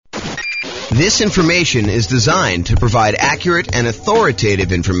This information is designed to provide accurate and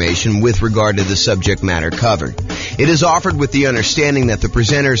authoritative information with regard to the subject matter covered. It is offered with the understanding that the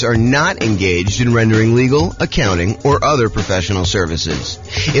presenters are not engaged in rendering legal, accounting, or other professional services.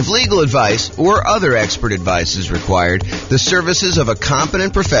 If legal advice or other expert advice is required, the services of a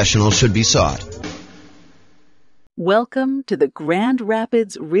competent professional should be sought. Welcome to the Grand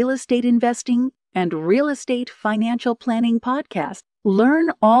Rapids Real Estate Investing and Real Estate Financial Planning Podcast. Learn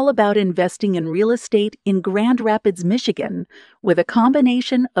all about investing in real estate in Grand Rapids, Michigan, with a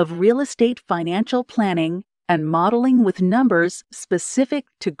combination of real estate financial planning and modeling with numbers specific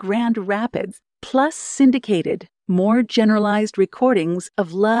to Grand Rapids, plus syndicated, more generalized recordings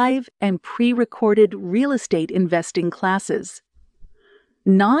of live and pre-recorded real estate investing classes.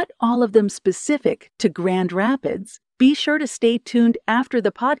 Not all of them specific to Grand Rapids. Be sure to stay tuned after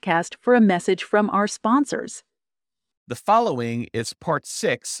the podcast for a message from our sponsors. The following is part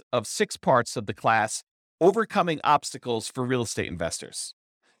 6 of 6 parts of the class, Overcoming Obstacles for Real Estate Investors.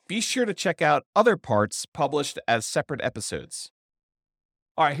 Be sure to check out other parts published as separate episodes.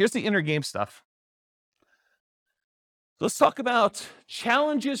 All right, here's the inner game stuff. Let's talk about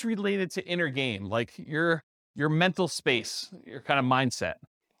challenges related to inner game, like your mental space, your kind of mindset.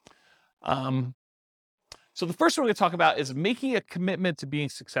 So the first one we're going to talk about is making a commitment to being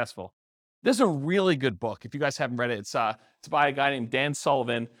successful. This is a really good book. If you guys haven't read it, it's by a guy named Dan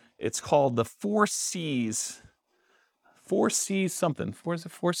Sullivan. It's called The 4 C's. 4 C's something. Is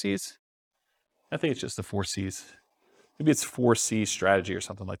it 4 C's? I think it's just the 4 C's. Maybe it's 4 C strategy or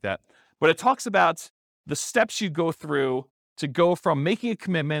something like that. But it talks about the steps you go through to go from making a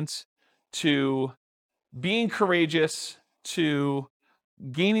commitment to being courageous to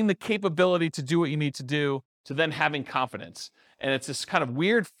gaining the capability to do what you need to do to then having confidence. And it's this kind of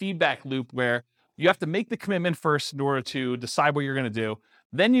weird feedback loop where you have to make the commitment first in order to decide what you're going to do.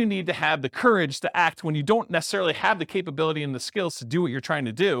 Then you need to have the courage to act when you don't necessarily have the capability and the skills to do what you're trying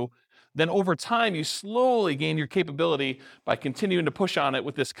to do. Then over time, you slowly gain your capability by continuing to push on it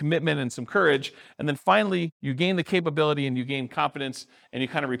with this commitment and some courage. And then finally, you gain the capability and you gain confidence and you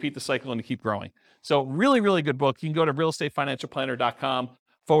kind of repeat the cycle and you keep growing. So really, really good book. You can go to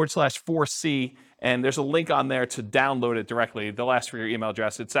realestateFinancialPlanner.com/4C. And there's a link on there to download it directly. They'll ask for your email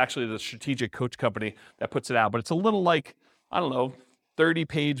address. It's actually the Strategic Coach Company that puts it out. But it's a little like,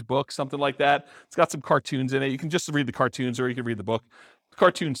 30-page book, something like that. It's got some cartoons in it. You can just read the cartoons or you can read the book. The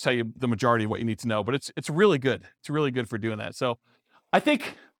cartoons tell you the majority of what you need to know, but it's really good. It's really good for doing that. So I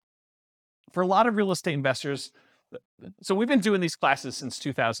think for a lot of real estate investors, so we've been doing these classes since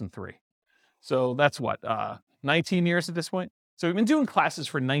 2003. So that's what, 19 years at this point? So we've been doing classes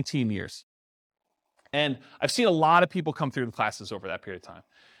for 19 years. And I've seen a lot of people come through the classes over that period of time.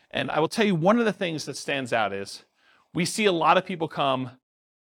 And I will tell you, one of the things that stands out is we see a lot of people come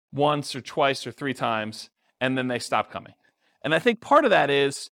once or twice or 3 times, and then they stop coming. And I think part of that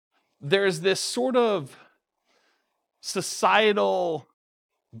is there's this sort of societal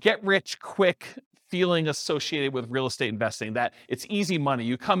get-rich-quick feeling associated with real estate investing, that it's easy money.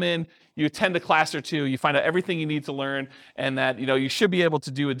 You come in, you attend a class or 2, you find out everything you need to learn, and that you should be able to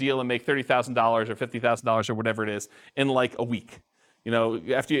do a deal and make $30,000 or $50,000 or whatever it is in like a week.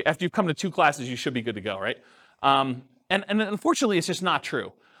 After you've come to 2 classes, you should be good to go, right? And unfortunately, it's just not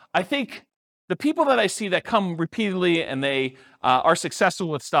true. I think the people that I see that come repeatedly and they are successful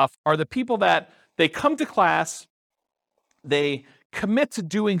with stuff are the people that they come to class, they commit to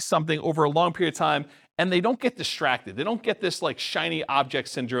doing something over a long period of time, and they don't get distracted. They don't get this like shiny object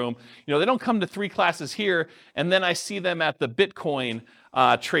syndrome. They don't come to 3 classes here, and then I see them at the Bitcoin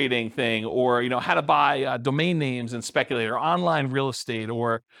trading thing, or how to buy domain names and speculate, or online real estate,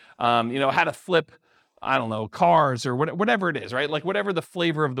 or how to flip, cars, or whatever it is, right? Like whatever the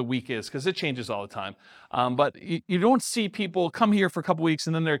flavor of the week is, because it changes all the time. But you don't see people come here for a couple weeks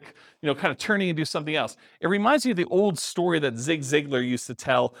and then they're, kind of turning and do something else. It reminds me of the old story that Zig Ziglar used to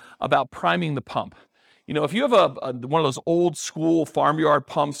tell about priming the pump. If you have one of those old school farmyard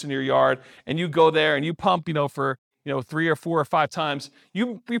pumps in your yard and you go there and you pump, for 3 or 4 or 5 times,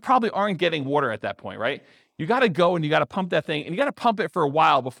 you probably aren't getting water at that point, right? You got to go and you got to pump that thing, and you got to pump it for a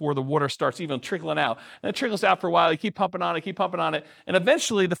while before the water starts even trickling out. And it trickles out for a while. You keep pumping on it, and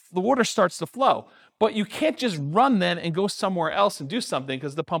eventually the water starts to flow. But you can't just run then and go somewhere else and do something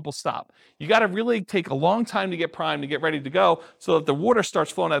because the pump will stop. You got to really take a long time to get primed, to get ready to go, so that the water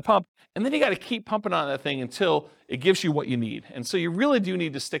starts flowing out of the pump. And then you got to keep pumping on that thing until it gives you what you need. And so you really do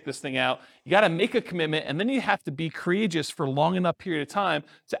need to stick this thing out. You got to make a commitment, and then you have to be courageous for a long enough period of time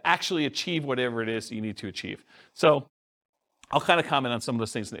to actually achieve whatever it is that you need to achieve. So I'll kind of comment on some of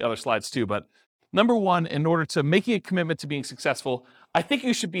those things in the other slides too, but number one, in order to making a commitment to being successful, I think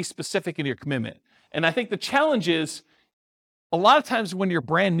you should be specific in your commitment. And I think the challenge is, a lot of times when you're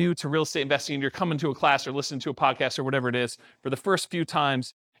brand new to real estate investing and you're coming to a class or listening to a podcast or whatever it is for the first few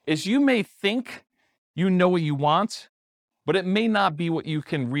times, is you may think you know what you want, but it may not be what you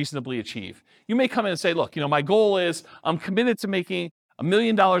can reasonably achieve. You may come in and say, look, my goal is I'm committed to making $1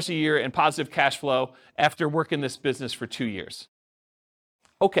 million a year in positive cash flow after working this business for 2 years.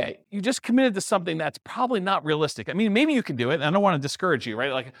 Okay, you just committed to something that's probably not realistic. I mean, maybe you can do it. And I don't want to discourage you,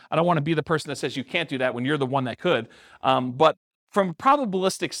 right? Like, I don't want to be the person that says you can't do that when you're the one that could. But from a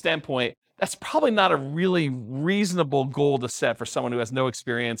probabilistic standpoint, that's probably not a really reasonable goal to set for someone who has no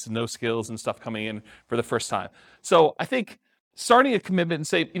experience and no skills and stuff coming in for the first time. So I think starting a commitment and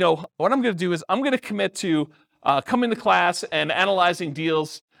say, what I'm going to do is I'm going to commit to coming to class and analyzing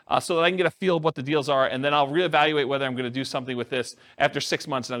deals so that I can get a feel of what the deals are, and then I'll reevaluate whether I'm going to do something with this after 6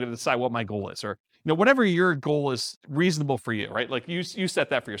 months, and I'm going to decide what my goal is, or whatever your goal is reasonable for you, right? Like you set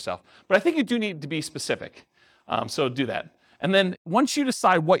that for yourself. But I think you do need to be specific, so do that. And then once you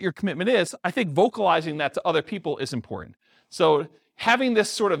decide what your commitment is, I think vocalizing that to other people is important. So having this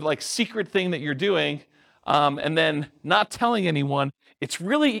sort of like secret thing that you're doing, and then not telling anyone, it's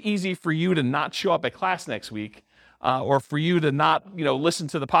really easy for you to not show up at class next week. Or for you to not, listen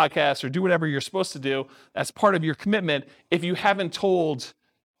to the podcast or do whatever you're supposed to do as part of your commitment if you haven't told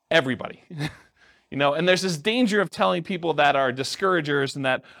everybody. And there's this danger of telling people that are discouragers and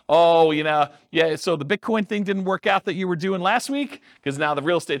that, so the Bitcoin thing didn't work out that you were doing last week, because now the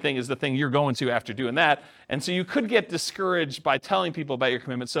real estate thing is the thing you're going to after doing that. And so you could get discouraged by telling people about your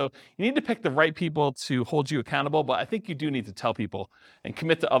commitment. So you need to pick the right people to hold you accountable, but I think you do need to tell people and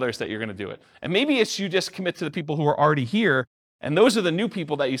commit to others that you're going to do it. And maybe it's you just commit to the people who are already here, and those are the new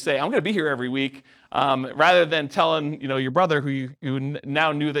people that you say, I'm going to be here every week, rather than telling, your brother who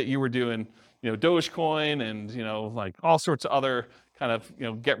now knew that you were doing Dogecoin and, like all sorts of other kind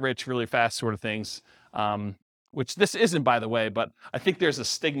of, get rich really fast sort of things, which this isn't, by the way, but I think there's a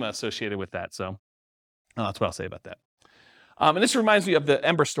stigma associated with that. So that's what I'll say about that. And this reminds me of the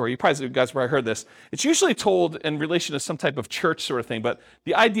Ember story. You probably guys where I heard this. It's usually told in relation to some type of church sort of thing, but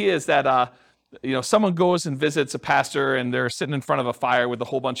the idea is that, someone goes and visits a pastor and they're sitting in front of a fire with a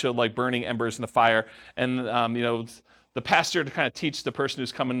whole bunch of like burning embers in the fire. And, the pastor, to kind of teach the person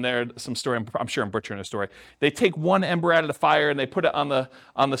who's coming there some story, I'm sure I'm butchering a story. They take one ember out of the fire and they put it on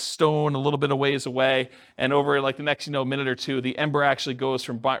the stone a little bit of ways away. And over like the next minute or two, the ember actually goes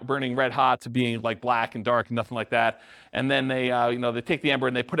from burning red hot to being like black and dark and nothing like that. And then they they take the ember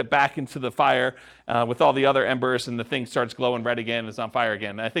and they put it back into the fire with all the other embers, and the thing starts glowing red again and it's on fire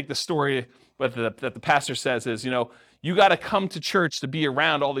again. And I think the story that the pastor says is, you got to come to church to be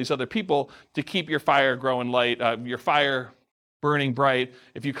around all these other people to keep your fire growing light, your fire burning bright.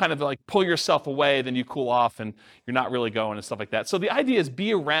 If you kind of like pull yourself away, then you cool off and you're not really going and stuff like that. So the idea is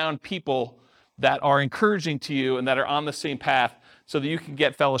be around people that are encouraging to you and that are on the same path, so that you can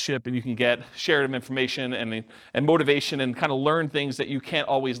get fellowship and you can get shared information and motivation and kind of learn things that you can't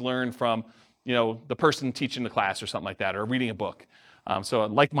always learn from, the person teaching the class or something like that, or reading a book. So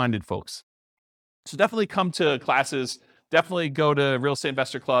like-minded folks. So definitely come to classes, definitely go to real estate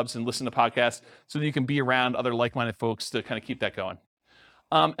investor clubs and listen to podcasts so that you can be around other like-minded folks to kind of keep that going.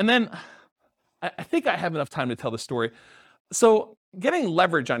 And then I think I have enough time to tell the story. So getting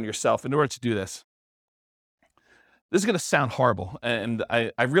leverage on yourself in order to do this is going to sound horrible. And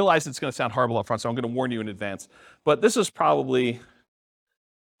I realize it's going to sound horrible up front, so I'm going to warn you in advance. But this was probably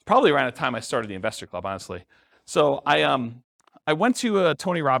around the time I started the investor club, honestly. So I went to a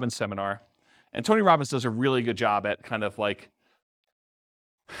Tony Robbins seminar. And Tony Robbins does a really good job at kind of like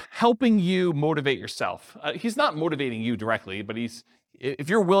helping you motivate yourself. He's not motivating you directly, but if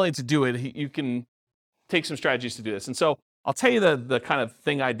you're willing to do it, you can take some strategies to do this. And so I'll tell you the kind of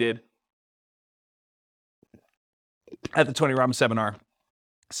thing I did at the Tony Robbins seminar.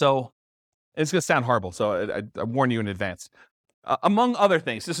 So it's going to sound horrible, so I warn you in advance. Among other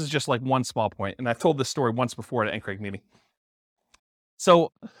things, this is just like one small point, and I've told this story once before at an NCRAG meeting.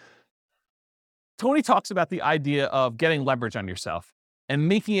 So Tony talks about the idea of getting leverage on yourself and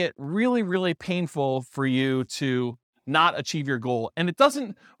making it really, really painful for you to not achieve your goal. And it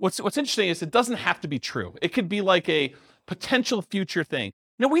doesn't, what's interesting is it doesn't have to be true. It could be like a potential future thing.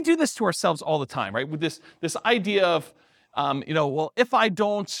 We do this to ourselves all the time, right? With this idea of, if I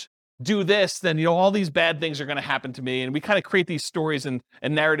don't do this, then, all these bad things are going to happen to me. And we kind of create these stories and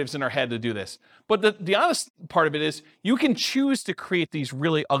narratives in our head to do this. But the honest part of it is you can choose to create these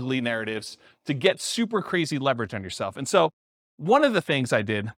really ugly narratives to get super crazy leverage on yourself. And so one of the things I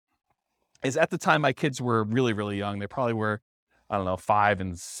did is, at the time my kids were really, really young. They probably were I don't know, 5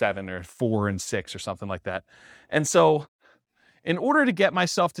 and 7 or 4 and 6 or something like that. And so in order to get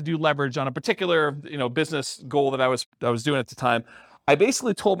myself to do leverage on a particular, business goal that I was doing at the time, I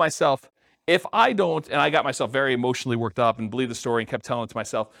basically told myself, if I don't, and I got myself very emotionally worked up and believed the story and kept telling it to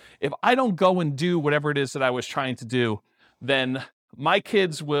myself, if I don't go and do whatever it is that I was trying to do, then my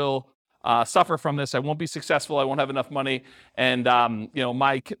kids will suffer from this. I won't be successful. I won't have enough money. And,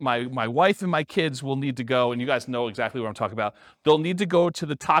 my wife and my kids will need to go, and you guys know exactly what I'm talking about. They'll need to go to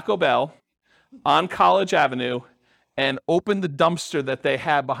the Taco Bell on College Avenue and open the dumpster that they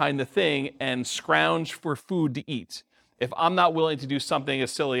have behind the thing and scrounge for food to eat. If I'm not willing to do something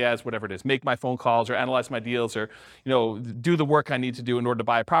as silly as whatever it is, make my phone calls or analyze my deals or, do the work I need to do in order to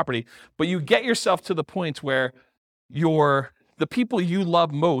buy a property, but you get yourself to the point where the people you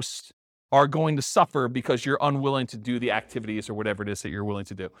love most are going to suffer because you're unwilling to do the activities or whatever it is that you're willing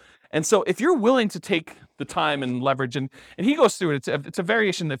to do. And so if you're willing to take the time and leverage, and he goes through it, it's a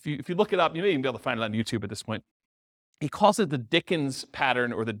variation that if you look it up, you may even be able to find it on YouTube at this point. He calls it the Dickens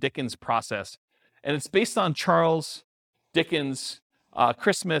pattern or the Dickens process. And it's based on Charles Dickens'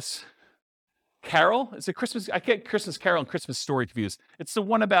 Christmas Carol. Is it Christmas? I get Christmas Carol and Christmas Story confused. It's the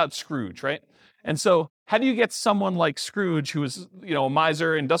one about Scrooge, right? And so how do you get someone like Scrooge, who is, a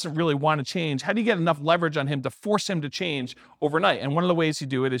miser and doesn't really want to change, how do you get enough leverage on him to force him to change overnight? And one of the ways you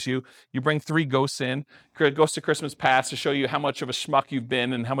do it is you bring 3 ghosts in, Ghost of Christmas Past, to show you how much of a schmuck you've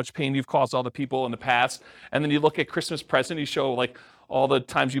been and how much pain you've caused all the people in the past. And then you look at Christmas Present, you show like all the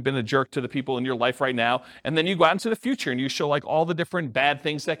times you've been a jerk to the people in your life right now. And then you go out into the future and you show like all the different bad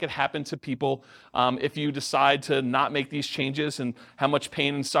things that could happen to people if you decide to not make these changes, and how much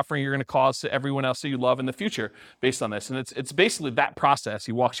pain and suffering you're going to cause to everyone else that you love in the future based on this. And it's basically that process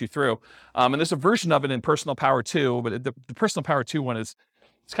he walks you through. And there's a version of it in Personal Power 2, but the Personal Power 2 one it's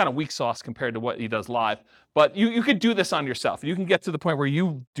kind of weak sauce compared to what he does live. But you could do this on yourself. You can get to the point where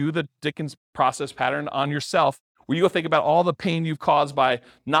you do the Dickens process pattern on yourself, where you go think about all the pain you've caused by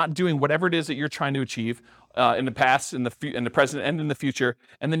not doing whatever it is that you're trying to achieve in the past, in the present, and in the future,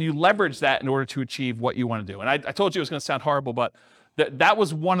 and then you leverage that in order to achieve what you want to do. And I told you it was going to sound horrible, but that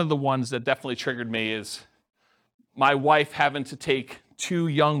was one of the ones that definitely triggered me, is my wife having to take 2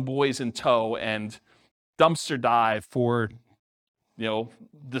 young boys in tow and dumpster dive for,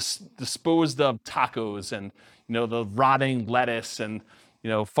 disposed of tacos and, the rotting lettuce and,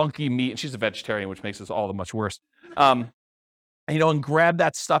 funky meat. And she's a vegetarian, which makes this all the much worse. And grab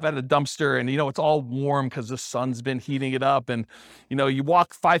that stuff out of the dumpster, and, it's all warm because the sun's been heating it up. And, you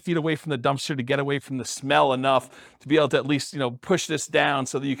walk 5 feet away from the dumpster to get away from the smell enough to be able to at least, push this down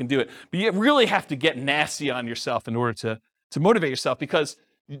so that you can do it. But you really have to get nasty on yourself in order to motivate yourself, because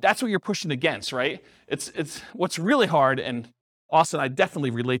that's what you're pushing against, right? It's what's really hard. And Austin, I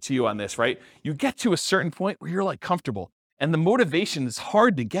definitely relate to you on this, right? You get to a certain point where you're like comfortable, and the motivation is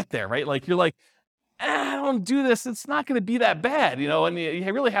hard to get there, right? Like you're like, I don't do this, it's not going to be that bad, and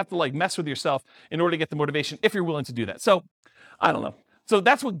you really have to like mess with yourself in order to get the motivation if you're willing to do that. So I don't know. So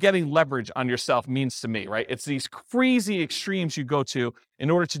that's what getting leverage on yourself means to me, right? It's these crazy extremes you go to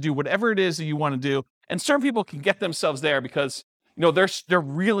in order to do whatever it is that you want to do. And certain people can get themselves there because, they're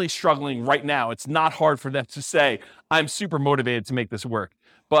really struggling right now. It's not hard for them to say, I'm super motivated to make this work.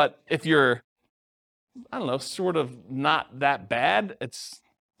 But if you're, I don't know, sort of not that bad, it's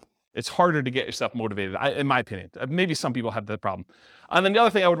harder to get yourself motivated, in my opinion. Maybe some people have that problem. And then the other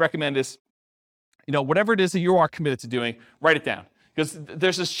thing I would recommend is, whatever it is that you are committed to doing, write it down. Because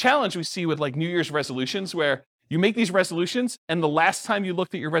there's this challenge we see with like New Year's resolutions, where you make these resolutions, and the last time you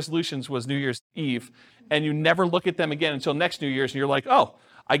looked at your resolutions was New Year's Eve, and you never look at them again until next New Year's, and you're like, oh,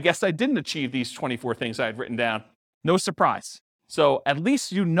 I guess I didn't achieve these 24 things I had written down. No surprise. So at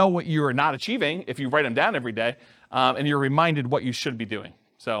least you know what you are not achieving if you write them down every day, and you're reminded what you should be doing.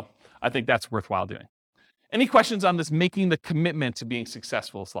 So I think that's worthwhile doing. Any questions on this making the commitment to being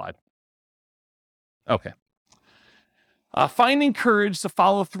successful slide? Okay. Finding courage to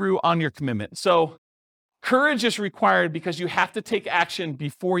follow through on your commitment. So courage is required because you have to take action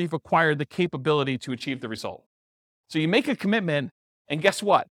before you've acquired the capability to achieve the result. So you make a commitment, and guess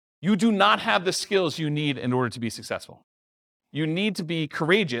what? You do not have the skills you need in order to be successful. You need to be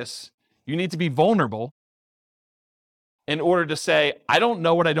courageous. You need to be vulnerable in order to say, I don't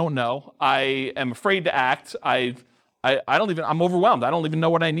know what I don't know. I am afraid to act. I'm overwhelmed. I don't even know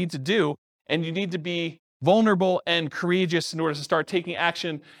what I need to do. And you need to be vulnerable and courageous in order to start taking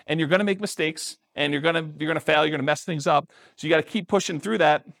action. And you're going to make mistakes, and you're going to fail. You're going to mess things up. So you got to keep pushing through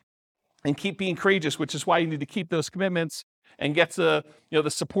that and keep being courageous, which is why you need to keep those commitments and get to,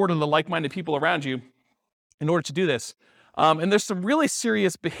 the support of the like-minded people around you in order to do this. And there's some really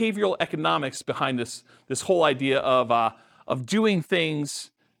serious behavioral economics behind this whole idea of of doing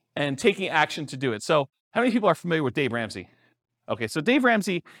things and taking action to do it. So how many people are familiar with Dave Ramsey? Okay, so Dave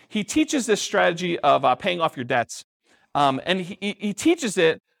Ramsey, he teaches this strategy of paying off your debts. And he teaches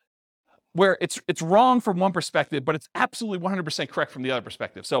it where it's wrong from one perspective, but it's absolutely 100% correct from the other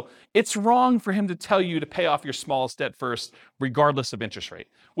perspective. So it's wrong for him to tell you to pay off your smallest debt first, regardless of interest rate,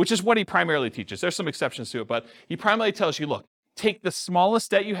 which is what he primarily teaches. There's some exceptions to it, but he primarily tells you, look, take the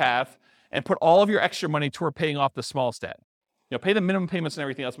smallest debt you have and put all of your extra money toward paying off the smallest debt. Pay the minimum payments and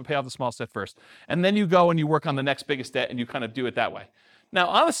everything else, but pay off the smallest debt first. And then you go and you work on the next biggest debt and you kind of do it that way. Now,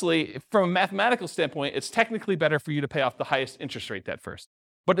 honestly, from a mathematical standpoint, it's technically better for you to pay off the highest interest rate debt first.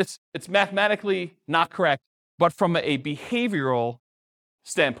 But it's mathematically not correct. But from a behavioral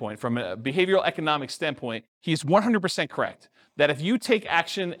standpoint, from a behavioral economic standpoint, he's 100% correct. That if you take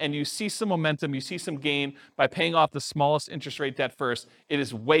action and you see some momentum, you see some gain by paying off the smallest interest rate debt first, it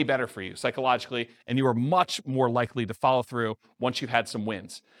is way better for you psychologically, and you are much more likely to follow through once you've had some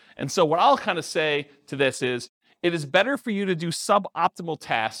wins. And so what I'll kind of say to this is, it is better for you to do suboptimal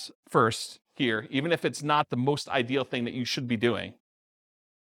tasks first here, even if it's not the most ideal thing that you should be doing,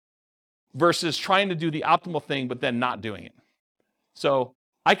 versus trying to do the optimal thing but then not doing it. So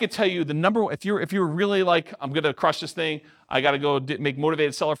I could tell you the number, if you're really like, I'm going to crush this thing, I got to go make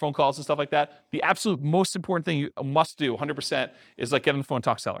motivated seller phone calls and stuff like that, the absolute most important thing you must do 100% is like get on the phone and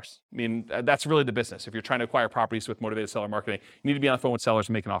talk to sellers. I mean, that's really the business. If you're trying to acquire properties with motivated seller marketing, you need to be on the phone with sellers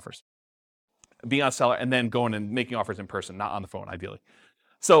and making offers. Be on seller and then going and making offers in person, not on the phone, ideally.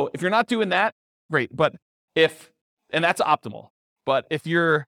 So if you're not doing that, great. But and that's optimal. But if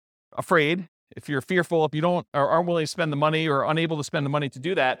you're afraid, if you're fearful, if you don't or aren't willing to spend the money or unable to spend the money to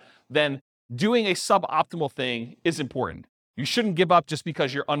do that, then doing a suboptimal thing is important. You shouldn't give up just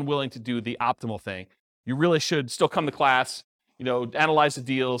because you're unwilling to do the optimal thing. You really should still come to class, analyze the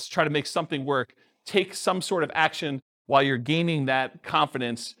deals, try to make something work, take some sort of action while you're gaining that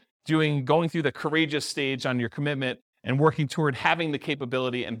confidence, going through the courageous stage on your commitment and working toward having the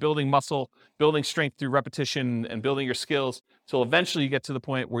capability and building muscle, building strength through repetition and building your skills till eventually you get to the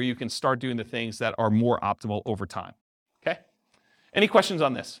point where you can start doing the things that are more optimal over time. Okay? Any questions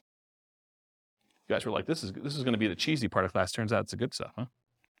on this? You guys were like, this is going to be the cheesy part of class. Turns out it's the good stuff, huh?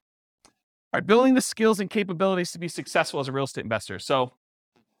 All right, building the skills and capabilities to be successful as a real estate investor. So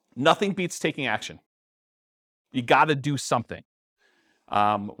nothing beats taking action. You got to do something.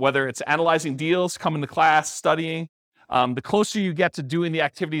 Whether it's analyzing deals, coming to class, studying, the closer you get to doing the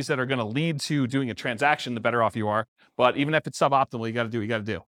activities that are going to lead to doing a transaction, the better off you are. But even if it's suboptimal, you got to do what you got to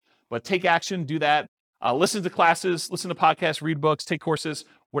do. But take action, do that. Listen to classes, listen to podcasts, read books, take courses,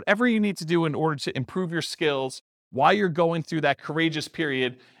 whatever you need to do in order to improve your skills while you're going through that courageous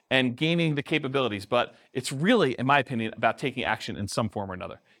period and gaining the capabilities. But it's really, in my opinion, about taking action in some form or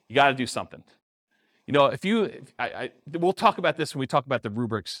another. You got to do something. We'll talk about this when we talk about the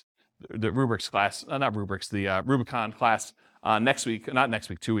rubrics class, not rubrics, the Rubicon class next week, not next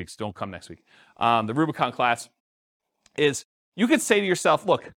week, 2 weeks, don't come next week. The Rubicon class is, you could say to yourself,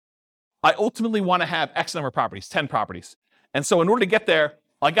 look, I ultimately want to have X number of properties, 10 properties. And so in order to get there,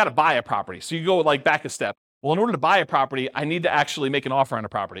 I got to buy a property. So you go like back a step. Well, in order to buy a property, I need to actually make an offer on a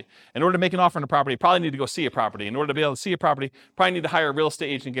property. In order to make an offer on a property, I probably need to go see a property. In order to be able to see a property, probably need to hire a real estate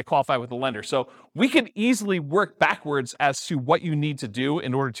agent and get qualified with a lender. So we could easily work backwards as to what you need to do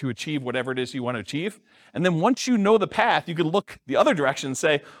in order to achieve whatever it is you want to achieve. And then once you know the path, you can look the other direction and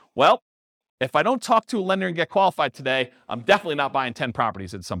say, well, if I don't talk to a lender and get qualified today, I'm definitely not buying 10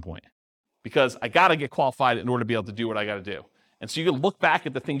 properties at some point because I got to get qualified in order to be able to do what I got to do. And so you can look back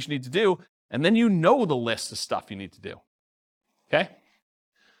at the things you need to do, and then you know the list of stuff you need to do, okay?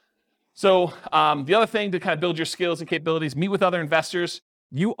 So the other thing to kind of build your skills and capabilities, meet with other investors.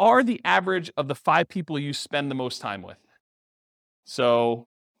 You are the average of the 5 people you spend the most time with. So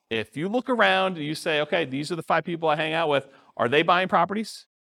if you look around and you say, okay, these are the 5 people I hang out with, are they buying properties?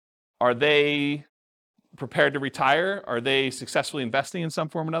 Are they prepared to retire? Are they successfully investing in some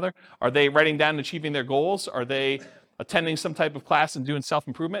form or another? Are they writing down and achieving their goals? Are they attending some type of class and doing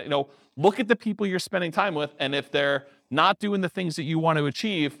self-improvement? Look at the people you're spending time with, and if they're not doing the things that you want to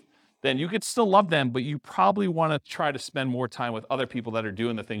achieve, then you could still love them, but you probably want to try to spend more time with other people that are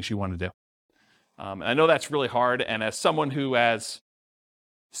doing the things you want to do. And I know that's really hard, and as someone who has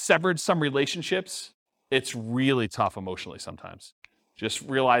severed some relationships, it's really tough emotionally sometimes. Just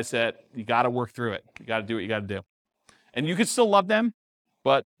realize that you got to work through it. You got to do what you got to do. And you can still love them,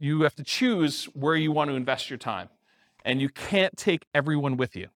 but you have to choose where you want to invest your time. And you can't take everyone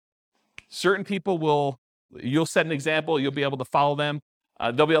with you. Certain people you'll set an example, you'll be able to follow them.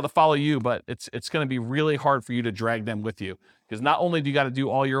 They'll be able to follow you, but it's going to be really hard for you to drag them with you. Because not only do you got to do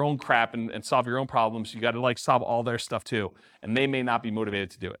all your own crap and solve your own problems, you got to like solve all their stuff too. And they may not be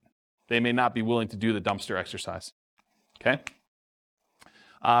motivated to do it. They may not be willing to do the dumpster exercise. Okay?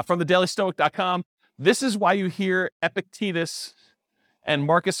 From thedailystoic.com, this is why you hear Epictetus and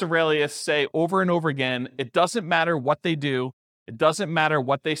Marcus Aurelius say over and over again, it doesn't matter what they do. It doesn't matter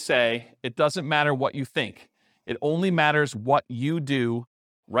what they say. It doesn't matter what you think. It only matters what you do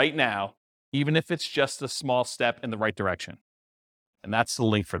right now, even if it's just a small step in the right direction. And that's the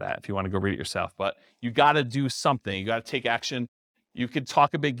link for that if you want to go read it yourself. But you got to do something. You got to take action. You could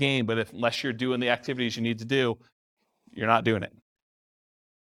talk a big game, but unless you're doing the activities you need to do, you're not doing it.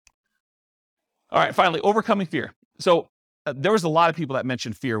 All right, finally, overcoming fear. So there was a lot of people that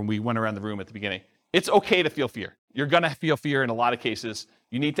mentioned fear when we went around the room at the beginning. It's okay to feel fear. You're going to feel fear in a lot of cases.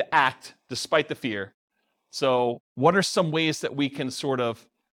 You need to act despite the fear. So what are some ways that we can sort of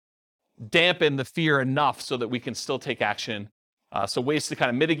dampen the fear enough so that we can still take action? So ways to kind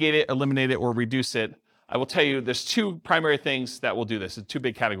of mitigate it, eliminate it, or reduce it. I will tell you there's two primary things that will do this. Two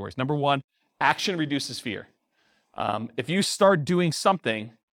big categories. Number one, action reduces fear. If you start doing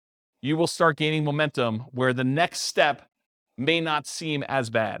something, you will start gaining momentum where the next step may not seem as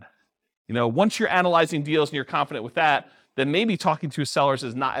bad. Once you're analyzing deals and you're confident with that, then maybe talking to sellers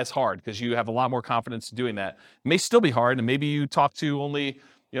is not as hard because you have a lot more confidence in doing that. It may still be hard, and maybe you talk to only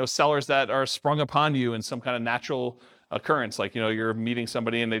sellers that are sprung upon you in some kind of natural occurrence, like you're meeting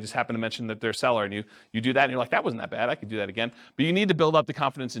somebody and they just happen to mention that they're a seller, and you do that and you're like, that wasn't that bad, I could do that again. But you need to build up the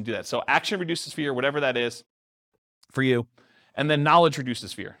confidence and do that. So action reduces fear, whatever that is for you, and then knowledge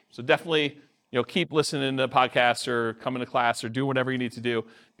reduces fear. So definitely keep listening to podcasts or coming to class or do whatever you need to do,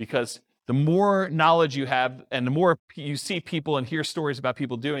 because the more knowledge you have and the more you see people and hear stories about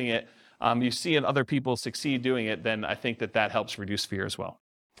people doing it, you see in other people succeed doing it, then I think that helps reduce fear as well.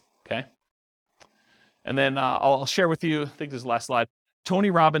 Okay? And then I'll share with you, I think this is the last slide, Tony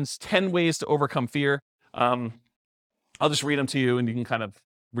Robbins' 10 ways to overcome fear. I'll just read them to you and you can kind of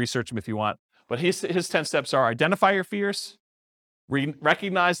research them if you want. But his 10 steps are: identify your fears,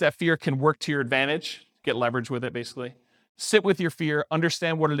 recognize that fear can work to your advantage, get leverage with it basically. Sit with your fear,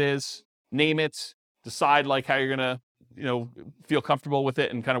 understand what it is, name it, decide like how you're gonna feel comfortable with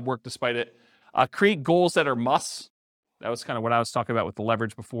it and kind of work despite it. Create goals that are musts. That was kind of what I was talking about with the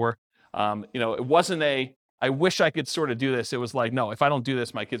leverage before. It wasn't I wish I could sort of do this. It was like, no, if I don't do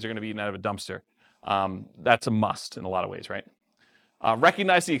this, my kids are going to be eaten out of a dumpster. That's a must in a lot of ways, right?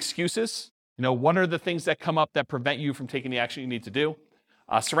 Recognize the excuses. What are the things that come up that prevent you from taking the action you need to do?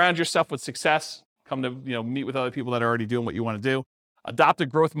 Surround yourself with success. Come to, meet with other people that are already doing what you want to do. Adopt a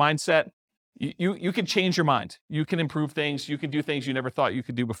growth mindset. You can change your mind. You can improve things. You can do things you never thought you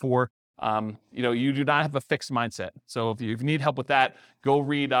could do before. You do not have a fixed mindset. So if you need help with that, go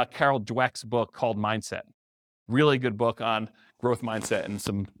read Carol Dweck's book called Mindset. Really good book on growth mindset and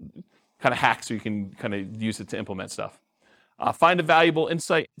some kind of hacks so you can kind of use it to implement stuff. Find valuable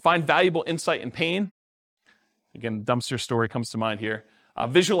insight in pain. Again, dumpster story comes to mind here.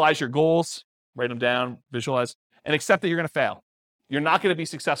 Visualize your goals, write them down, visualize, and accept that you're going to fail. You're not going to be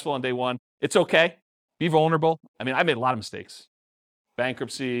successful on day one. It's okay. Be vulnerable. I made a lot of mistakes.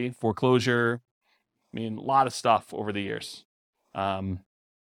 Bankruptcy, foreclosure, a lot of stuff over the years.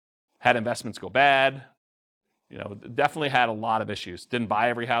 Had investments go bad. Definitely had a lot of issues. Didn't buy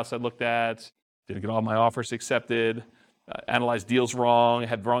every house I looked at. Didn't get all my offers accepted. Analyzed deals wrong.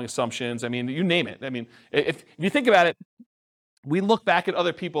 Had wrong assumptions. You name it. If you think about it, we look back at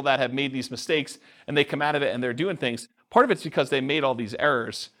other people that have made these mistakes and they come out of it and they're doing things. Part of it's because they made all these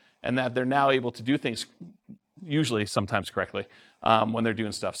errors and that they're now able to do things, usually sometimes correctly, when they're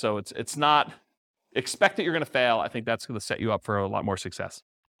doing stuff. So it's not, expect that you're going to fail. I think that's going to set you up for a lot more success.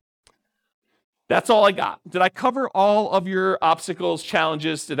 That's all I got. Did I cover all of your obstacles,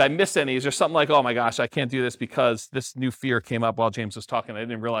 challenges? Did I miss any? Is there something like, oh my gosh, I can't do this because this new fear came up while James was talking. I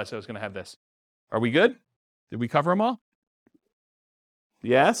didn't realize I was going to have this. Are we good? Did we cover them all?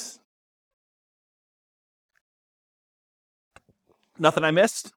 Yes? Nothing I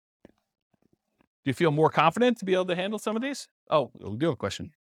missed? Do you feel more confident to be able to handle some of these? Oh, we do have a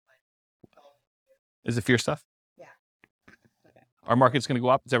question. Is it fear stuff? Yeah. Okay. Our market's going to go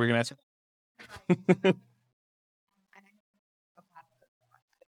up? Is that what you're going to answer?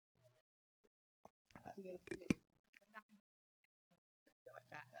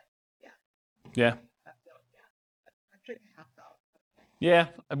 Yeah. Yeah,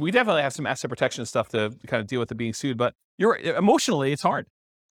 we definitely have some asset protection stuff to kind of deal with the being sued, but emotionally, it's hard.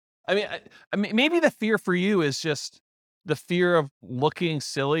 Maybe the fear for you is just the fear of looking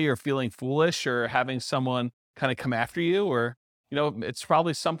silly or feeling foolish or having someone kind of come after you, or it's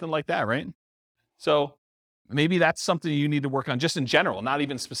probably something like that, right? So maybe that's something you need to work on just in general, not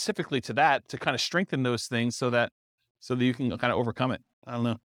even specifically to that, to kind of strengthen those things so that you can kind of overcome it. I don't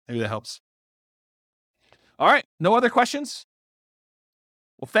know. Maybe that helps. All right. No other questions?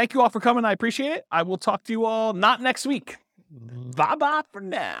 Well, thank you all for coming. I appreciate it. I will talk to you all not next week. Bye-bye for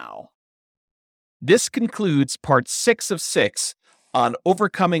now. This concludes part 6 of 6 on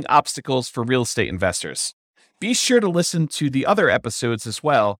overcoming obstacles for real estate investors. Be sure to listen to the other episodes as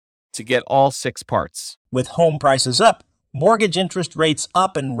well to get all 6 parts. With home prices up, mortgage interest rates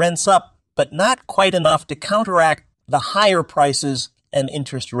up, and rents up, but not quite enough to counteract the higher prices and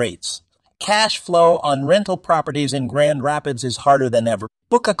interest rates. Cash flow on rental properties in Grand Rapids is harder than ever.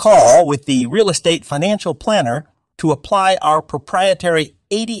 Book a call with the Real Estate Financial Planner to apply our proprietary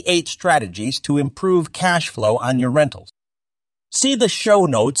 88 strategies to improve cash flow on your rentals. See the show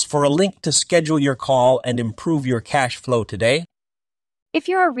notes for a link to schedule your call and improve your cash flow today. If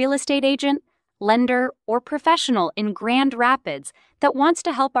you're a real estate agent, lender, or professional in Grand Rapids that wants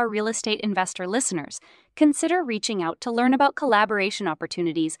to help our real estate investor listeners, consider reaching out to learn about collaboration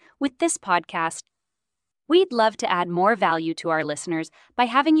opportunities with this podcast. We'd love to add more value to our listeners by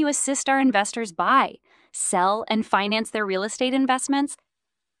having you assist our investors buy, sell, and finance their real estate investments.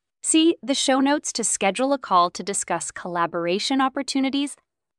 See the show notes to schedule a call to discuss collaboration opportunities